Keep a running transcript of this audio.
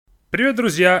Привет,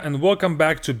 друзья, and welcome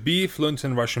back to Be Fluent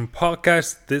in Russian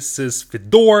podcast. This is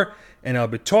Fedor, and I'll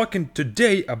be talking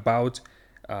today about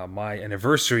my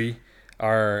anniversary,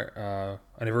 our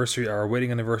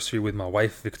wedding anniversary with my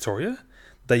wife Victoria,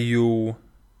 that you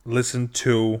listen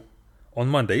to on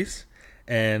Mondays.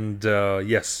 And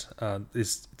today's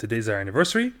our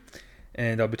anniversary,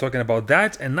 and I'll be talking about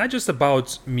that, and not just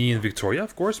about me and Victoria,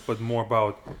 of course, but more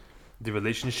about the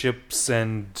relationships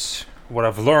and what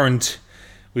I've learned.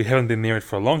 We haven't been married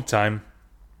for a long time,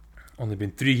 only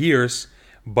been 3 years,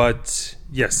 but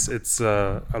yes,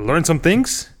 I learned some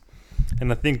things,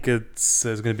 and I think it's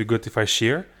going to be good if I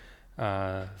share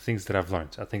things that I've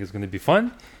learned. I think it's going to be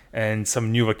fun, and some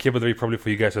new vocabulary probably for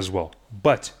you guys as well.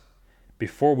 But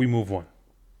before we move on,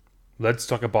 let's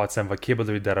talk about some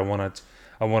vocabulary that I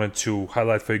wanted to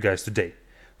highlight for you guys today.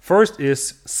 First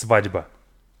is svadьба.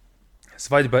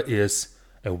 Svadьба is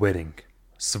a wedding.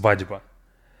 Svadьба.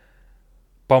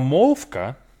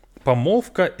 Помолвка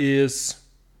is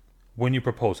when you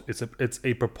propose. It's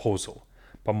a proposal.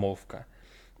 Помолвка.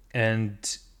 And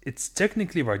it's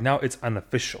technically right now it's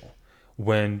unofficial.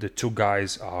 When the two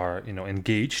guys are,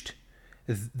 engaged,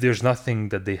 there's nothing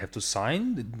that they have to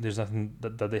sign. There's nothing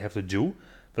that they have to do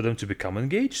for them to become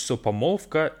engaged. So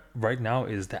помолвка right now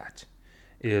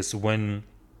is when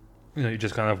you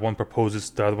just kind of one proposes,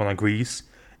 the other one agrees,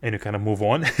 and you kind of move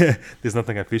on. There's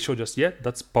nothing official just yet.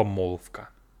 That's помолвка.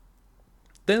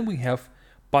 Then we have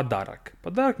подарок.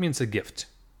 Подарок means a gift.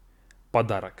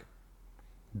 Подарок.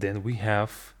 Then we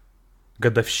have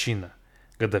годовщина.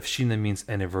 Годовщина means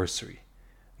anniversary.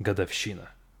 Годовщина.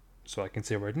 So I can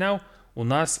say right now, у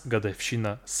нас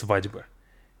годовщина свадьбы.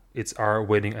 It's our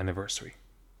wedding anniversary.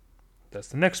 That's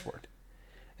the next word.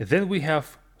 And then we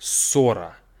have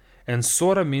ссора. And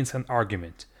ссора means an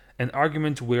argument. An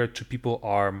argument where two people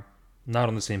are not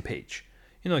on the same page.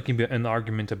 It can be an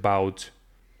argument about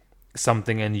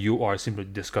something and you are simply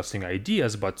discussing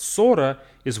ideas, but ссора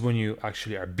is when you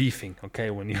actually are beefing, okay?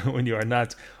 When you are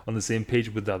not on the same page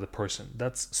with the other person.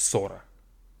 That's ссора.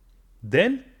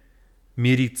 Then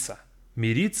мириться.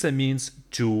 Мириться means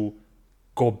to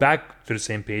go back to the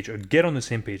same page or get on the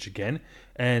same page again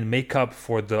and make up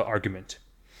for the argument.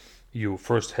 You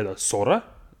first had a ссора,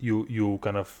 you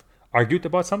kind of argued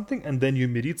about something, and then you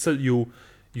мириться,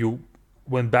 you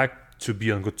went back to be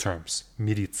on good terms.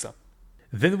 Мириться.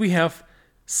 Then we have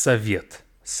совет.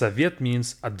 Совет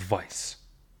means advice.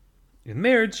 In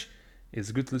marriage,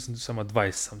 it's good to listen to some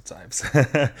advice sometimes.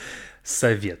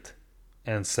 Совет.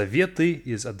 And советы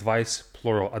is advice,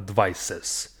 plural,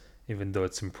 advices. Even though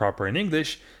it's improper in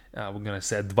English, we're going to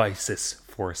say advices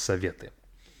for советы.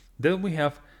 Then we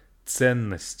have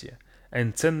ценности.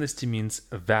 And ценности means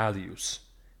values.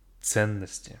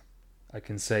 Ценности. I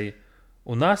can say,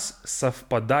 у нас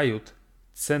совпадают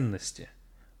ценности.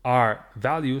 Our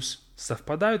values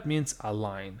совпадают means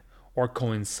align or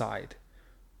coincide.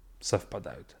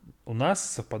 Совпадают. У нас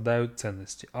совпадают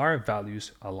ценности. Our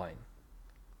values align.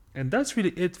 And that's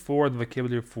really it for the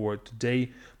vocabulary for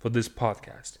today, for this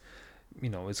podcast.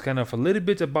 It's kind of a little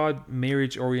bit about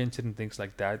marriage oriented and things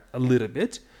like that. A little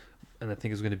bit. And I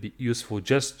think it's going to be useful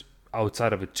just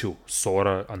outside of it too.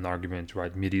 Ссора, an argument,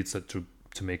 right? Мириться,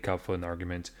 to make up for an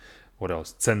argument. What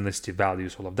else? Ценности,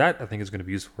 values, all of that. I think it's going to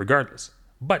be useful regardless.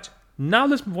 But now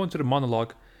let's move on to the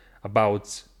monologue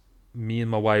about me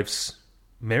and my wife's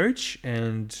marriage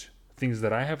and things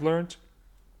that I have learned,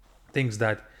 things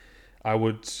that I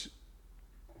would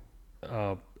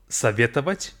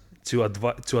советовать, to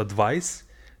advise,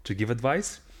 to give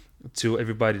advice to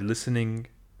everybody listening.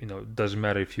 It doesn't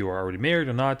matter if you are already married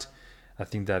or not. I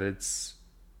think that it's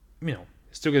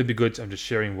still going to be good. I'm just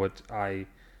sharing what I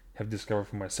have discovered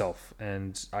for myself,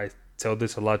 and I tell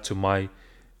this a lot to my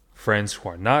friends who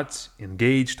are not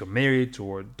engaged or married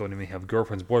or don't even have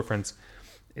girlfriends, boyfriends.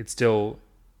 It's still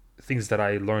things that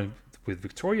I learned with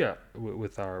Victoria,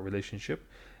 with our relationship,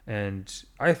 and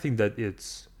I think that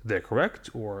they're correct,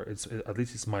 or at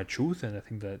least it's my truth, and I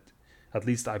think that at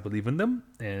least I believe in them,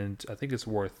 and I think it's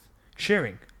worth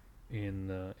sharing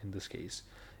in this case.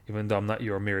 Even though I'm not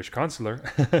your marriage counselor,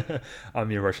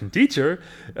 I'm your Russian teacher,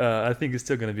 I think it's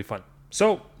still going to be fun.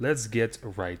 So let's get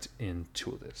right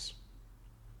into this.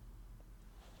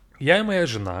 Я и моя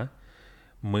жена,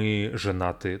 мы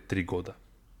женаты 3 года.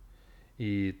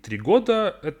 И 3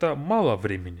 года – это мало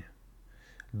времени.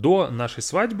 До нашей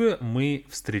свадьбы мы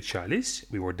встречались,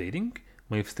 we were dating,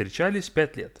 мы встречались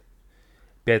 5 лет.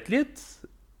 5 лет,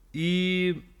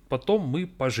 и потом мы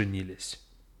поженились.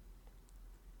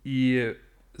 И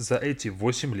за эти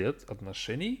 8 лет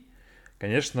отношений,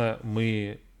 конечно,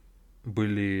 мы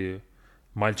были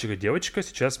мальчик и девочка.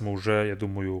 Сейчас мы уже, я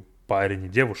думаю, парень и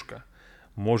девушка.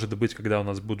 Может быть, когда у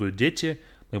нас будут дети,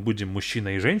 мы будем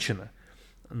мужчина и женщина,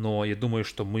 но я думаю,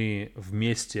 что мы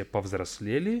вместе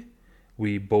повзрослели,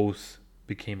 we both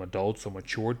became adults or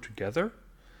matured together,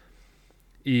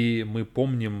 и мы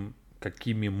помним,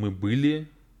 какими мы были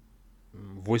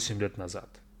 8 лет назад.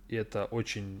 И это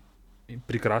очень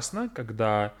прекрасно,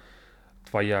 когда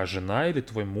твоя жена или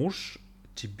твой муж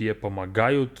тебе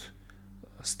помогают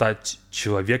стать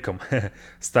человеком,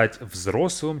 стать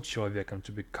взрослым человеком,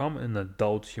 to become an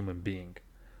adult human being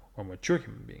or mature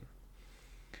human being.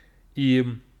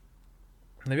 И,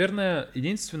 наверное,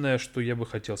 единственное, что я бы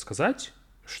хотел сказать,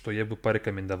 что я бы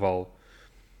порекомендовал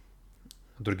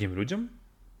другим людям,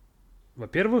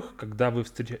 во-первых, когда вы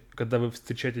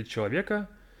встречаете человека,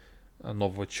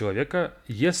 нового человека,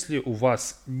 если у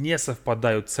вас не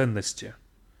совпадают ценности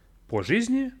по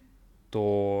жизни,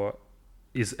 то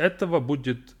из этого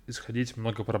будет исходить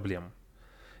много проблем.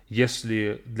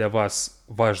 Если для вас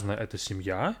важна эта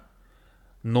семья,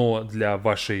 но для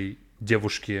вашей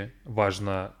девушки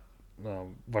важна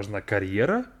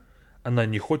карьера, она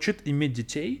не хочет иметь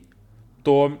детей,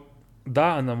 то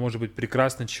да, она может быть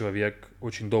прекрасный человек,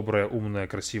 очень добрая, умная,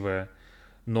 красивая,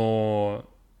 но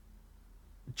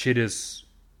через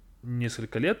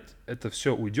несколько лет это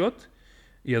все уйдет.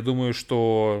 И я думаю,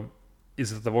 что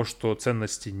из-за того, что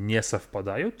ценности не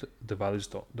совпадают, the values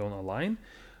don't align,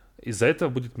 из-за этого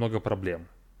будет много проблем.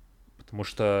 Потому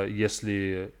что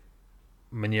если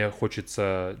мне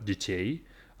хочется детей,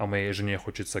 а моей жене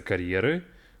хочется карьеры,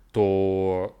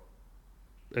 то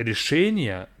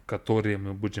решения, которые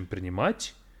мы будем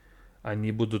принимать,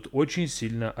 они будут очень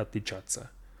сильно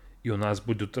отличаться. И у нас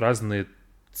будут разные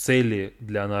цели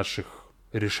для наших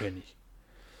решений.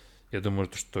 Я думаю,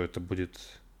 что это будет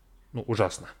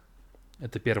ужасно.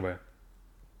 Это первое.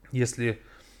 Если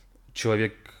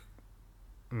человек,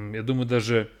 я думаю,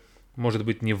 даже, может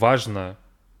быть, не важно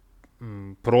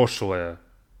прошлое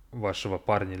вашего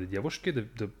парня или девушки,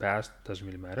 the past doesn't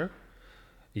really matter.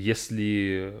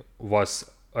 Если у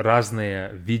вас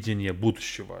разное видение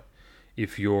будущего,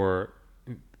 if your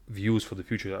views for the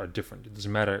future are different, it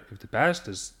doesn't matter if the past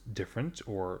is different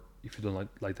or if you don't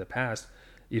like the past.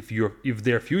 If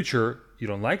their future you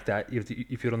don't like that, if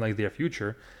you don't like their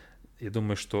future, я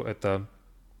думаю, что это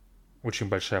очень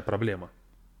большая проблема.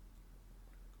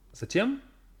 Затем,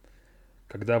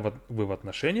 когда вы в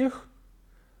отношениях,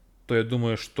 то я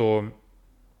думаю, что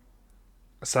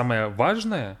самое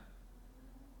важное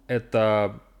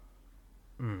это,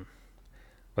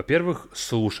 во-первых,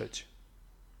 слушать.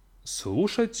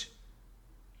 Слушать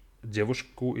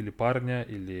девушку или парня,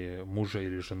 или мужа,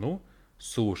 или жену.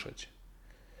 Слушать.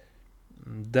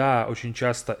 Да, очень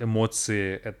часто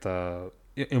эмоции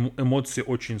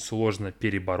очень сложно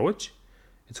перебороть.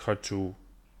 It's hard to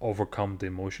overcome the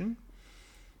emotion.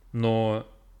 Но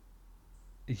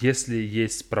если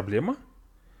есть проблема,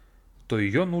 то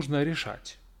ее нужно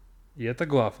решать. И это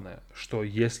главное, что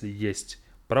если есть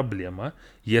проблема,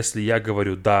 если я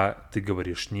говорю да, ты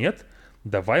говоришь нет,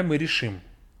 давай мы решим,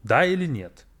 да или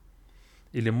нет.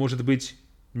 Или может быть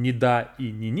не да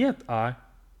и не нет, а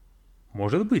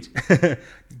может быть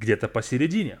где-то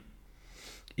посередине.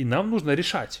 И нам нужно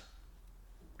решать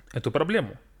эту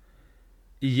проблему.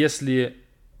 И если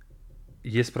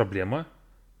есть проблема,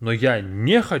 но я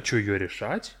не хочу ее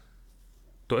решать,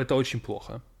 то это очень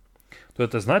плохо. То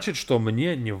это значит, что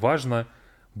мне не важно,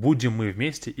 будем мы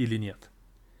вместе или нет.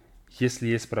 Если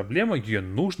есть проблема, ее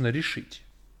нужно решить.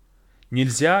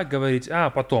 Нельзя говорить,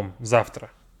 потом,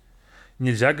 завтра.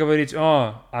 Нельзя говорить,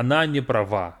 она не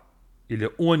права. Или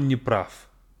он не прав.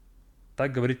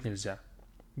 Так говорить нельзя.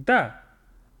 Да,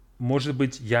 может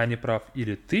быть, я не прав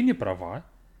или ты не права,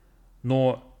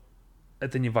 но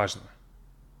это не важно.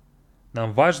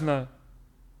 Нам важно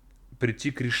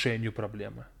прийти к решению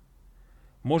проблемы.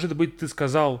 Может быть, ты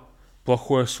сказал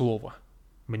плохое слово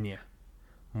мне.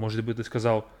 Может быть, ты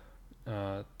сказал,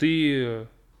 ты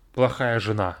плохая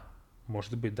жена.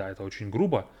 Может быть, да, это очень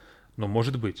грубо, но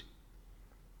может быть.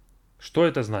 Что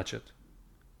это значит?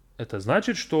 Это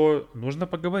значит, что нужно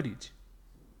поговорить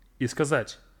и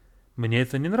сказать, мне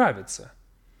это не нравится.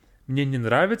 Мне не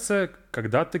нравится,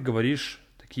 когда ты говоришь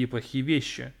такие плохие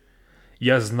вещи.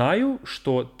 Я знаю,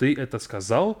 что ты это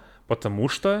сказал, потому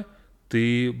что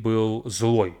ты был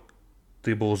злой.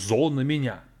 Ты был зол на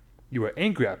меня. You were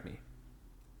angry at me.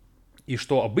 И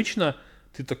что обычно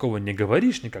ты такого не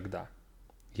говоришь никогда.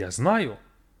 Я знаю.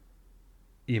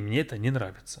 И мне это не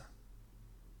нравится.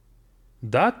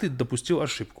 Да, ты допустил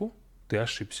ошибку, ты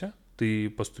ошибся, ты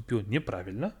поступил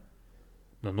неправильно,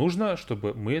 но нужно,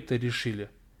 чтобы мы это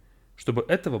решили. Чтобы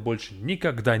этого больше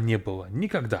никогда не было.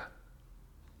 Никогда.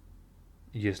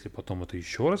 Если потом это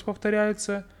еще раз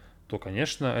повторяется, то,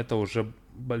 конечно, это уже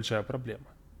большая проблема.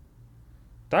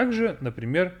 Также,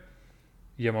 например,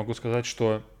 я могу сказать,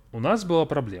 что у нас была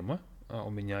проблема, у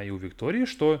меня и у Виктории,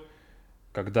 что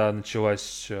когда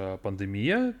началась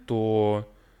пандемия, то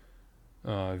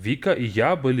Вика и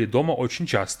я были дома очень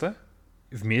часто,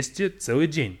 вместе целый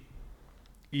день.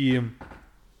 И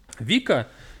Вика,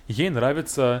 ей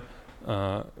нравится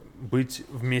быть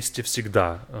вместе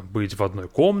всегда, быть в одной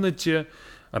комнате,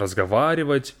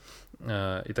 разговаривать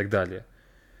и так далее.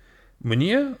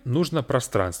 Мне нужно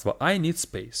пространство. I need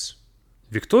space.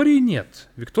 Виктории нет.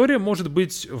 Виктория может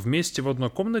быть вместе в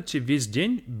одной комнате весь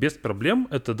день без проблем.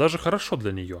 Это даже хорошо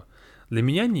для нее. Для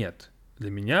меня нет.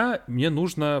 Мне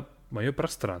нужно мое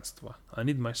пространство. I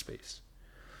need my space.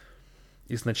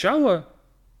 И сначала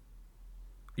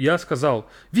я сказал: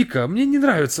 Вика, мне не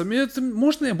нравится,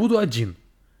 можно я буду один?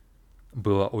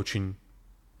 Было очень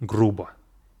грубо,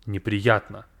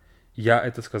 неприятно. Я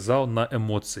это сказал на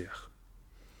эмоциях.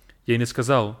 Я не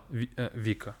сказал: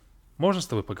 Вика, можно с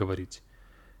тобой поговорить?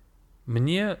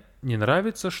 Мне не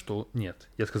нравится, что... Нет.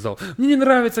 Я сказал: мне не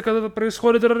нравится, когда это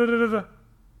происходит.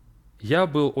 Я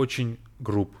был очень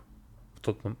груб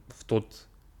в тот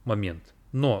момент.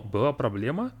 Но была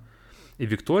проблема, и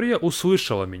Виктория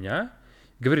услышала меня,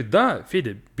 говорит: да,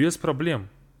 Федя, без проблем.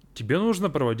 Тебе нужно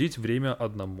проводить время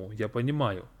одному. Я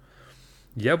понимаю.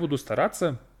 Я буду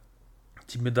стараться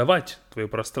тебе давать твое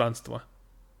пространство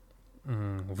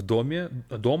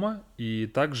дома и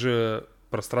также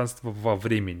пространство во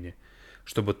времени,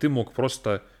 чтобы ты мог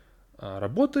просто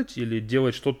работать или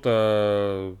делать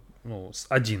что-то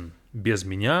один, без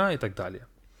меня и так далее.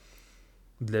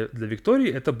 Для Виктории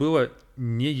это было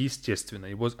неестественно.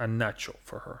 It was unnatural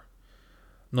for her.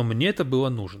 Но мне это было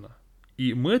нужно.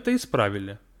 И мы это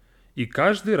исправили. И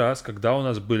каждый раз, когда у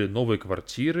нас были новые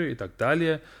квартиры и так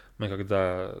далее, мы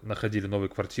когда находили новые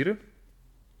квартиры,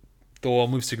 то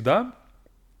мы всегда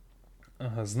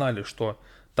знали, что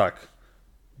так,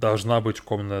 должна быть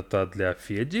комната для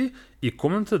Феди и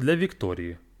комната для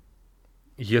Виктории.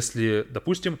 Если,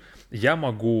 допустим, я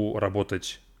могу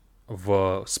работать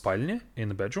в спальне,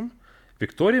 in the bedroom,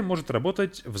 Виктория может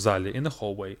работать в зале, in the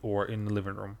hallway or in the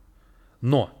living room.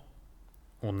 Но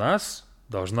у нас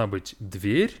должна быть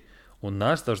дверь, у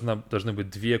нас должны быть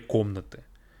две комнаты.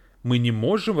 Мы не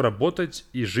можем работать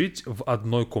и жить в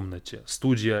одной комнате,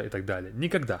 студия и так далее.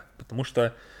 Никогда. Потому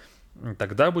что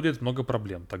тогда будет много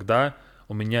проблем. Тогда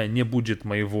у меня не будет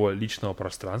моего личного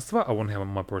пространства, I won't have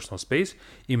my personal space,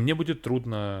 и мне будет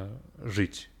трудно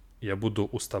жить. Я буду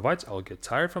уставать, I'll get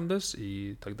tired from this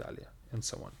и так далее. And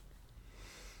so on.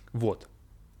 Вот.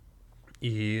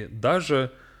 И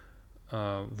даже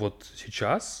вот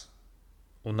сейчас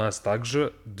у нас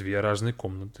также две разные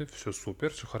комнаты, все супер,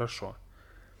 все хорошо.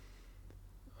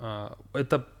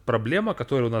 Это проблема,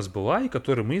 которая у нас была и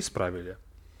которую мы исправили.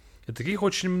 И таких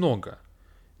очень много.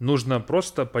 Нужно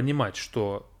просто понимать,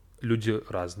 что люди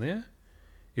разные,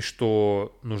 и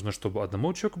что нужно, чтобы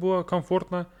одному человеку было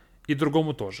комфортно, и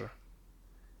другому тоже.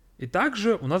 И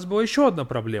также у нас была еще одна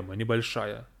проблема,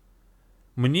 небольшая.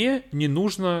 Мне не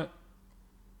нужно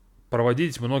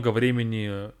проводить много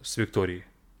времени с Викторией.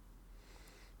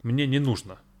 Мне не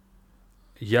нужно.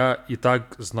 Я и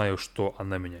так знаю, что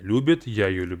она меня любит, я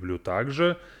ее люблю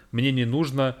также. Мне не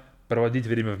нужно проводить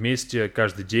время вместе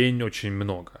каждый день очень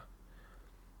много.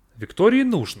 Виктории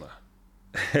нужно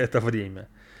это время.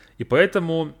 И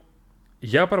поэтому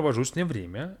я провожу с ней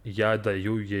время, я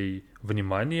даю ей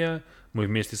внимание, мы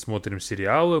вместе смотрим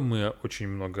сериалы, мы очень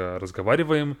много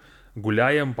разговариваем,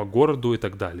 гуляем по городу и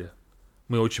так далее.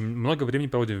 Мы очень много времени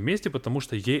проводим вместе, потому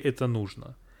что ей это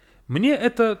нужно. Мне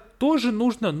это тоже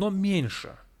нужно, но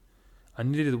меньше. I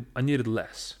need it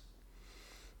less.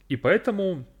 И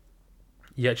поэтому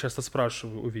я часто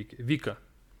спрашиваю у Вики: Вика,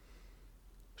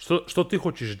 что ты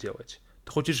хочешь делать?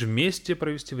 Ты хочешь вместе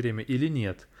провести время или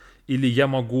нет? Или я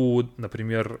могу,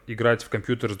 например, играть в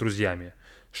компьютер с друзьями?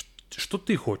 Что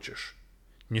ты хочешь?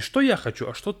 Не что я хочу,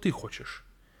 а что ты хочешь?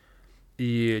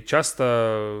 И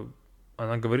часто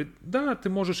она говорит: да, ты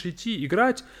можешь идти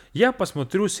играть, я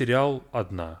посмотрю сериал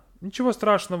одна. Ничего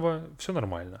страшного, все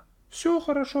нормально. Все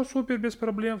хорошо, супер, без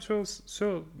проблем,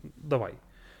 все, давай.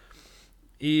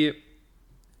 И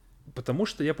потому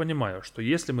что я понимаю, что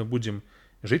если мы будем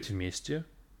жить вместе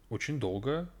очень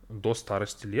долго, до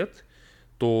старости лет,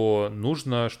 то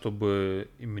нужно, чтобы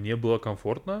и мне было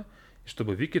комфортно, и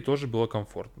чтобы Вике тоже было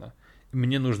комфортно.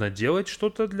 Мне нужно делать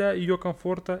что-то для ее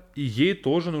комфорта, и ей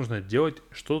тоже нужно делать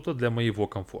что-то для моего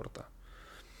комфорта.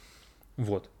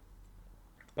 Вот.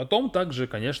 Потом также,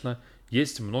 конечно,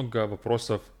 есть много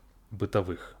вопросов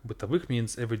бытовых. Бытовых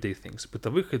means everyday things.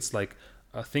 Бытовых, it's like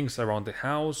things around the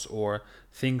house or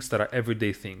things that are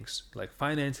everyday things. Like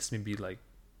finances, maybe like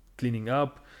cleaning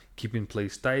up, keeping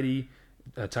place tidy,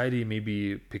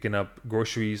 maybe picking up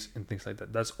groceries and things like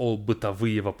that. That's all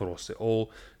бытовые вопросы,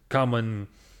 all common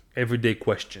everyday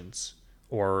questions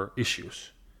or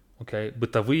issues. Okay,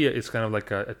 бытовые is kind of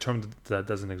like a term that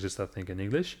doesn't exist, I think, in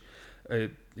English.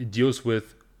 It deals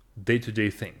with day-to-day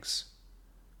things.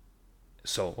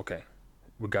 So, okay,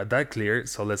 we got that clear,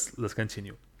 so let's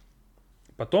continue.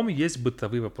 Потом есть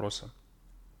бытовые вопросы.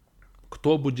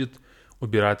 Кто будет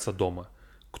убираться дома?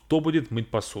 Кто будет мыть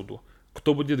посуду?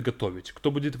 Кто будет готовить? Кто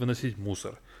будет выносить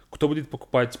мусор? Кто будет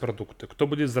покупать продукты? Кто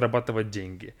будет зарабатывать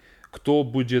деньги? Кто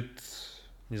будет...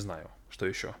 Не знаю, что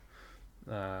еще.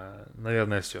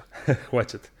 Наверное, все.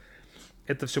 Хватит.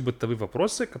 Это все бытовые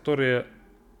вопросы, которые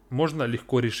можно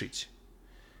легко решить.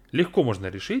 Легко можно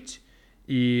решить.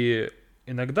 И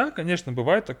иногда, конечно,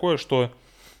 бывает такое, что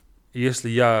если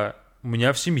у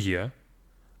меня в семье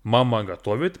мама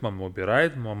готовит, мама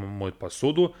убирает, мама моет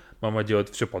посуду, мама делает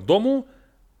все по дому,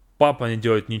 папа не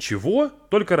делает ничего,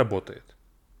 только работает.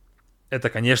 Это,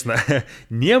 конечно,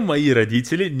 не мои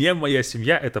родители, не моя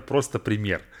семья, это просто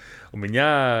пример. У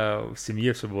меня в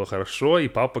семье все было хорошо, и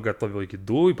папа готовил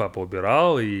еду, и папа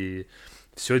убирал, и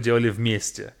все делали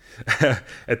вместе.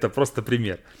 Это просто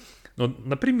пример. Но,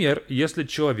 например, если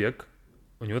человек,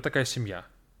 у него такая семья,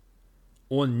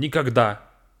 он никогда,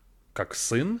 как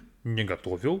сын, не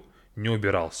готовил, не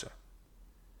убирался.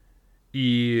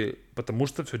 И потому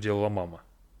что все делала мама.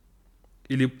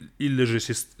 Или же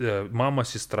мама,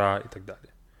 сестра и так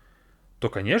далее. То,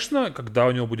 конечно, когда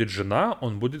у него будет жена,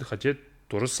 он будет хотеть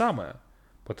то же самое.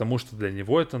 Потому что для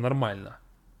него это нормально.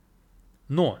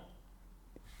 Но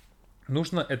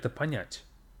нужно это понять.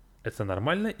 Это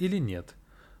нормально или нет?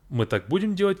 Мы так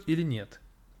будем делать или нет?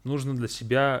 Нужно для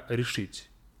себя решить.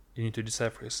 You need to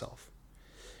decide for yourself.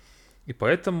 И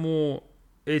поэтому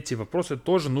эти вопросы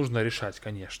тоже нужно решать,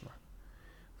 конечно.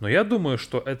 Но я думаю,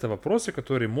 что это вопросы,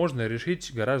 которые можно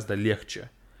решить гораздо легче.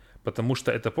 Потому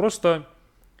что это просто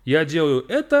я делаю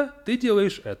это, ты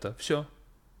делаешь это. Все.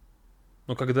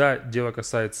 Но когда дело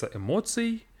касается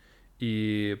эмоций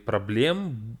и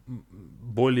проблем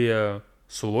более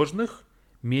сложных,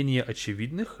 менее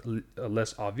очевидных,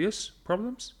 less obvious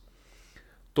problems,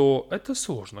 то это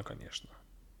сложно, конечно.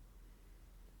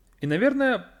 И,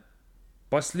 наверное,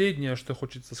 последнее, что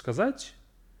хочется сказать,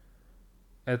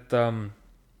 это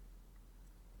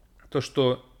то,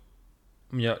 что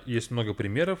у меня есть много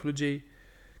примеров людей,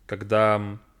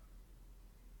 когда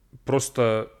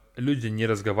просто люди не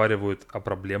разговаривают о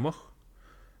проблемах,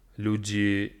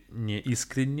 люди не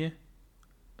искренне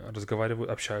разговаривают,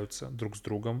 общаются друг с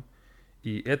другом.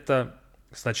 И это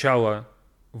сначала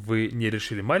вы не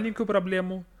решили маленькую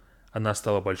проблему, она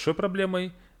стала большой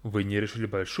проблемой, вы не решили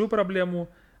большую проблему,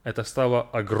 это стало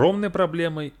огромной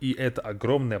проблемой, и эта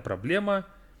огромная проблема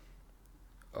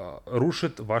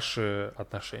рушит ваши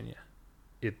отношения.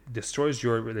 It destroys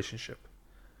your relationship.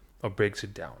 Or breaks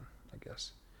it down, I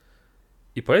guess.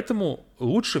 И поэтому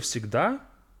лучше всегда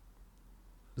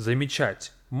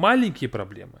замечать маленькие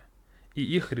проблемы и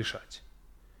их решать.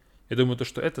 Я думаю,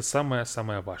 что это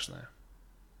самое-самое важное.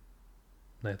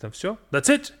 На этом все. That's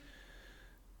it.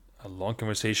 A long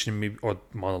conversation, maybe, or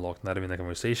monologue, not even a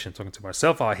conversation, talking to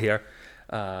myself out here.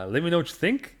 Let me know what you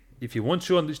think. If you want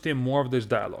to understand more of this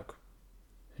dialogue,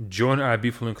 join our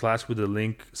Be Fluent class with the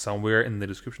link somewhere in the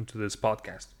description to this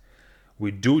podcast.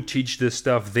 We do teach this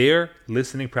stuff there,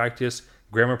 listening practice,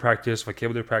 grammar practice,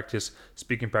 vocabulary practice,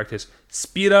 speaking practice.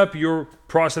 Speed up your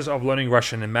process of learning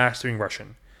Russian and mastering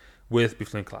Russian with Be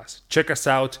Fluent class. Check us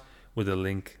out with a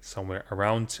link somewhere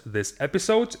around this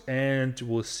episode, and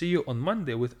we'll see you on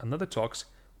Monday with another Talks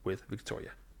with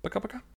Victoria. Пока-пока.